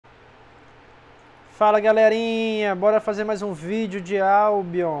Fala galerinha, bora fazer mais um vídeo de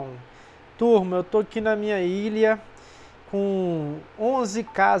Albion. Turma, eu tô aqui na minha ilha com 11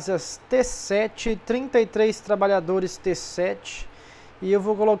 casas T7, 33 trabalhadores T7 e eu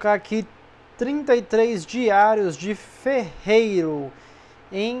vou colocar aqui 33 diários de ferreiro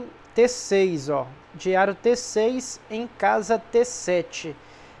em T6, ó. Diário T6 em casa T7.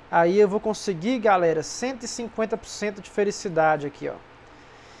 Aí eu vou conseguir, galera, 150% de felicidade aqui, ó.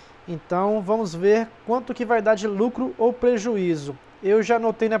 Então vamos ver quanto que vai dar de lucro ou prejuízo. Eu já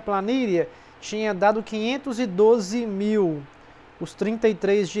anotei na planilha, tinha dado 512 mil, os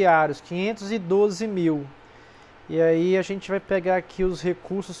 33 diários, 512 mil. E aí a gente vai pegar aqui os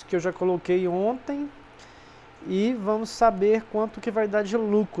recursos que eu já coloquei ontem e vamos saber quanto que vai dar de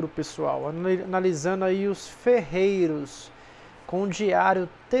lucro, pessoal. Analisando aí os ferreiros com o diário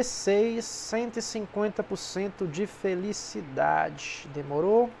T6, 150% de felicidade.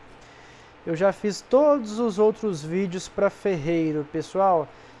 Demorou? Eu já fiz todos os outros vídeos para ferreiro, pessoal.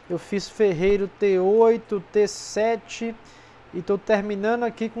 Eu fiz ferreiro T8, T7 e estou terminando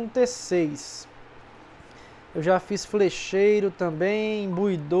aqui com T6. Eu já fiz flecheiro também,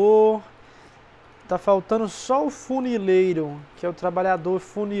 embuidor. Tá faltando só o funileiro, que é o trabalhador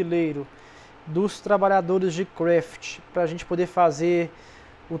funileiro dos trabalhadores de craft, para a gente poder fazer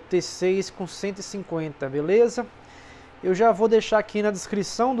o T6 com 150, beleza? Eu já vou deixar aqui na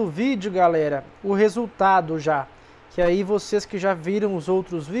descrição do vídeo, galera, o resultado já. Que aí vocês que já viram os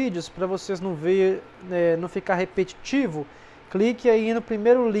outros vídeos, para vocês não ver, não ficar repetitivo, clique aí no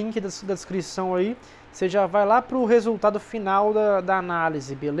primeiro link da descrição aí. Você já vai lá para o resultado final da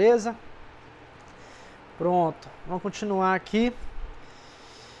análise, beleza? Pronto, vamos continuar aqui.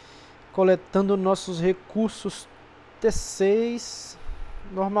 Coletando nossos recursos T6.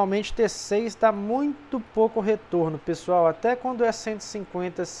 Normalmente T6 dá muito pouco retorno, pessoal, até quando é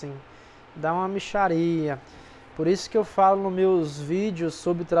 150 assim, dá uma mixaria. Por isso que eu falo nos meus vídeos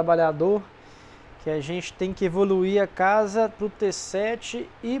sobre trabalhador, que a gente tem que evoluir a casa para o T7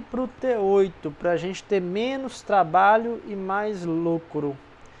 e para o T8, para a gente ter menos trabalho e mais lucro.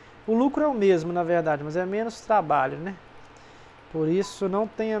 O lucro é o mesmo, na verdade, mas é menos trabalho, né? Por isso não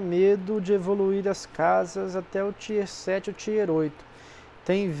tenha medo de evoluir as casas até o Tier 7 ou Tier 8.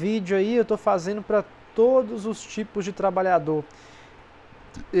 Tem vídeo aí, eu estou fazendo para todos os tipos de trabalhador.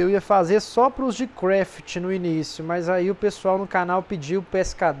 Eu ia fazer só para os de craft no início, mas aí o pessoal no canal pediu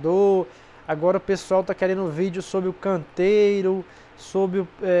pescador. Agora o pessoal está querendo vídeo sobre o canteiro, sobre o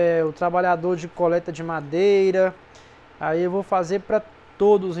trabalhador de coleta de madeira. Aí eu vou fazer para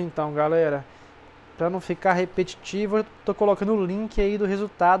todos então, galera. Para não ficar repetitivo, eu estou colocando o link aí do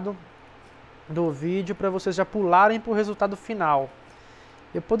resultado do vídeo para vocês já pularem para o resultado final.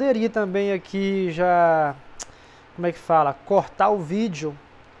 Eu poderia também aqui já, como é que fala, cortar o vídeo,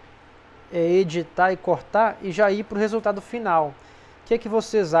 editar e cortar e já ir para o resultado final. O que é que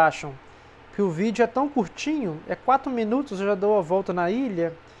vocês acham? Que o vídeo é tão curtinho, é 4 minutos, eu já dou a volta na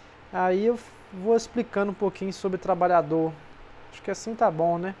ilha, aí eu vou explicando um pouquinho sobre trabalhador. Acho que assim tá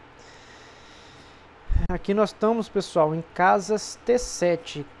bom, né? Aqui nós estamos, pessoal, em casas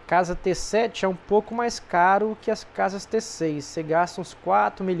T7. Casa T7 é um pouco mais caro que as casas T6. Você gasta uns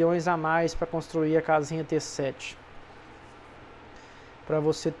 4 milhões a mais para construir a casinha T7. Para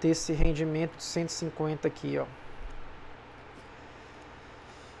você ter esse rendimento de 150 aqui, ó.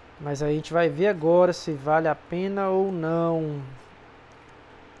 Mas aí a gente vai ver agora se vale a pena ou não.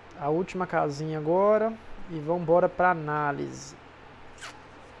 A última casinha agora e vamos embora para análise.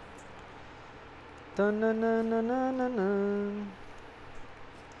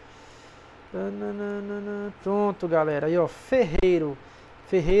 Pronto, galera. Aí, ó, ferreiro.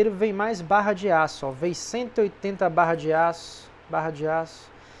 Ferreiro vem mais barra de aço, ó. Vem 180 barra de aço,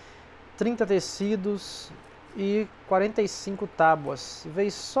 30 tecidos e 45 tábuas.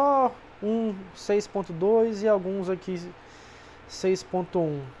 Veio só um 6.2 e alguns aqui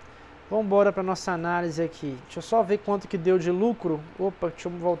 6.1. Vamos embora para nossa análise aqui. Deixa eu só ver quanto que deu de lucro. Opa, deixa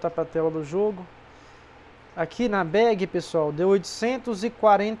eu voltar para a tela do jogo. Aqui na bag, pessoal, deu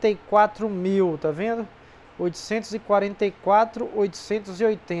 844 mil, tá vendo? 844,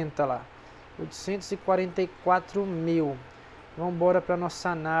 880 lá. 844 mil. Vamos embora para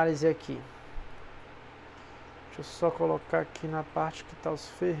nossa análise aqui. Deixa eu só colocar aqui na parte que tá os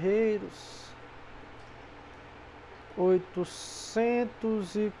ferreiros.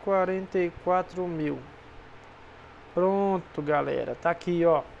 844 mil. Pronto, galera. Tá aqui,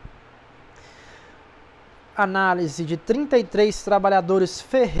 ó. Análise de 33 trabalhadores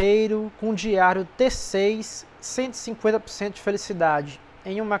ferreiro com diário T6, 150% de felicidade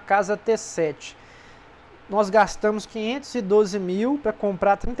em uma casa T7. nós gastamos 512 mil para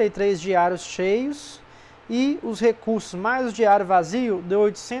comprar 33 diários cheios e os recursos mais o diário vazio deu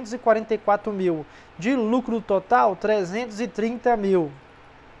 844 mil. De lucro total, 330 mil.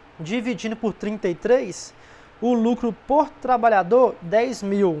 Dividindo por 33, o lucro por trabalhador, 10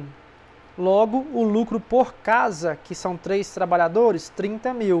 mil. Logo, o lucro por casa, que são 3 trabalhadores,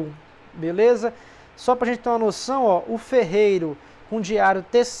 30 mil. Beleza? Só para a gente ter uma noção, ó, o ferreiro com diário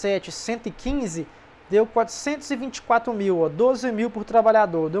T7 115 deu 424 mil, ó, 12 mil por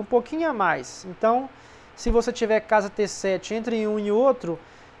trabalhador, deu um pouquinho a mais. Então, se você tiver casa T7 entre um e outro,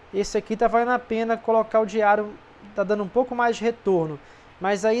 esse aqui tá valendo a pena colocar o diário, tá dando um pouco mais de retorno.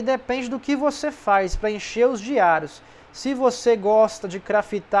 Mas aí depende do que você faz para encher os diários. Se você gosta de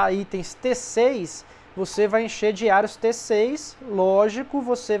craftar itens T6, você vai encher diários T6, lógico,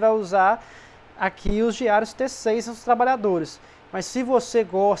 você vai usar aqui os diários T6 nos trabalhadores. Mas se você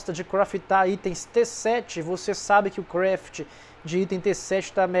gosta de craftar itens T7, você sabe que o craft de item T7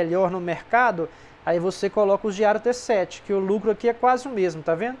 está melhor no mercado, aí você coloca os diários T7, que o lucro aqui é quase o mesmo,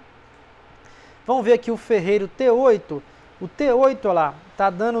 tá vendo? Vamos ver aqui o ferreiro T8. O T8, olha lá, tá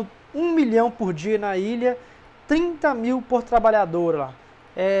dando 1 milhão por dia na ilha, 30 mil por trabalhador lá.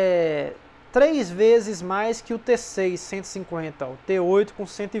 É 3 vezes mais que o T6, 150, ó, o T8 com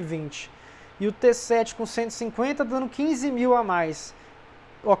 120. E o T7 com 150 dando 15 mil a mais.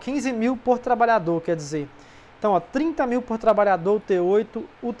 Ó, 15 mil por trabalhador, quer dizer. Então, ó, 30 mil por trabalhador o T8,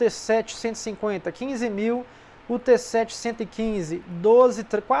 o T7 150, 15 mil, o T7 115, 12,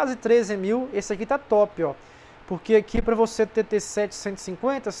 quase 13 mil. Esse aqui tá top, ó. Porque aqui para você ter T7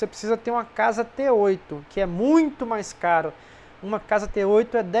 150, você precisa ter uma casa T8, que é muito mais caro. Uma casa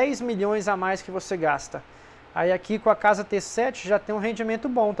T8 é 10 milhões a mais que você gasta. Aí aqui com a casa T7 já tem um rendimento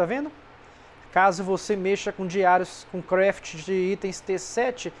bom, tá vendo? Caso você mexa com diários, com craft de itens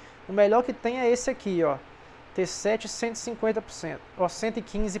T7, o melhor que tem é esse aqui, ó. T7 150%, ó,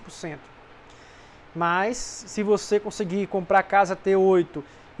 115%. Mas, se você conseguir comprar casa T8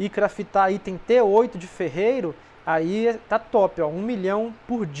 e craftar item T8 de ferreiro, aí tá top, ó, 1 milhão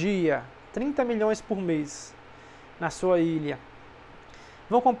por dia, 30 milhões por mês na sua ilha.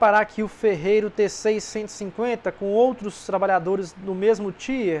 Vamos comparar aqui o ferreiro T6 150 com outros trabalhadores do mesmo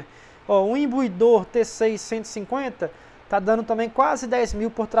tier. Ó, um imbuidor T6 150 tá dando também quase 10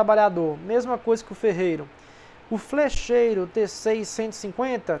 mil por trabalhador, mesma coisa que o ferreiro. O flecheiro T6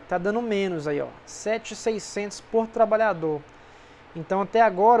 150 tá dando menos aí, ó, 7.600 por trabalhador. Então até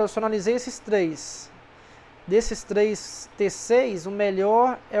agora eu só analisei esses três. Desses 3 T6, o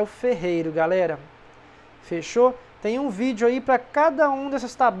melhor é o ferreiro, galera. Fechou? Tem um vídeo aí para cada um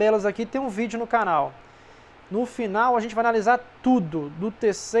dessas tabelas aqui, tem um vídeo no canal. No final a gente vai analisar tudo, do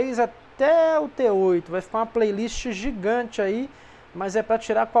T6 até o T8. Vai ficar uma playlist gigante aí, mas é para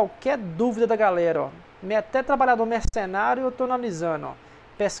tirar qualquer dúvida da galera, ó. Até trabalhador mercenário eu estou analisando, ó.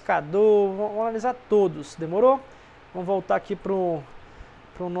 Pescador, vamos analisar todos, demorou? Vamos voltar aqui pro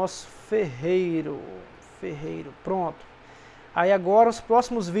nosso ferreiro, pronto. Aí agora os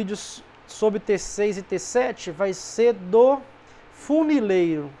próximos vídeos sobre T6 e T7 vai ser do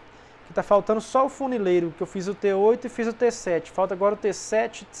funileiro, que tá faltando só o funileiro, que eu fiz o T8 e fiz o T7. Falta agora o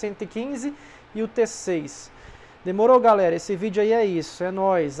T7, 115 e o T6. Demorou, galera? Esse vídeo aí é isso. É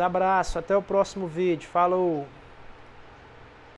nóis. Abraço. Até o próximo vídeo. Falou!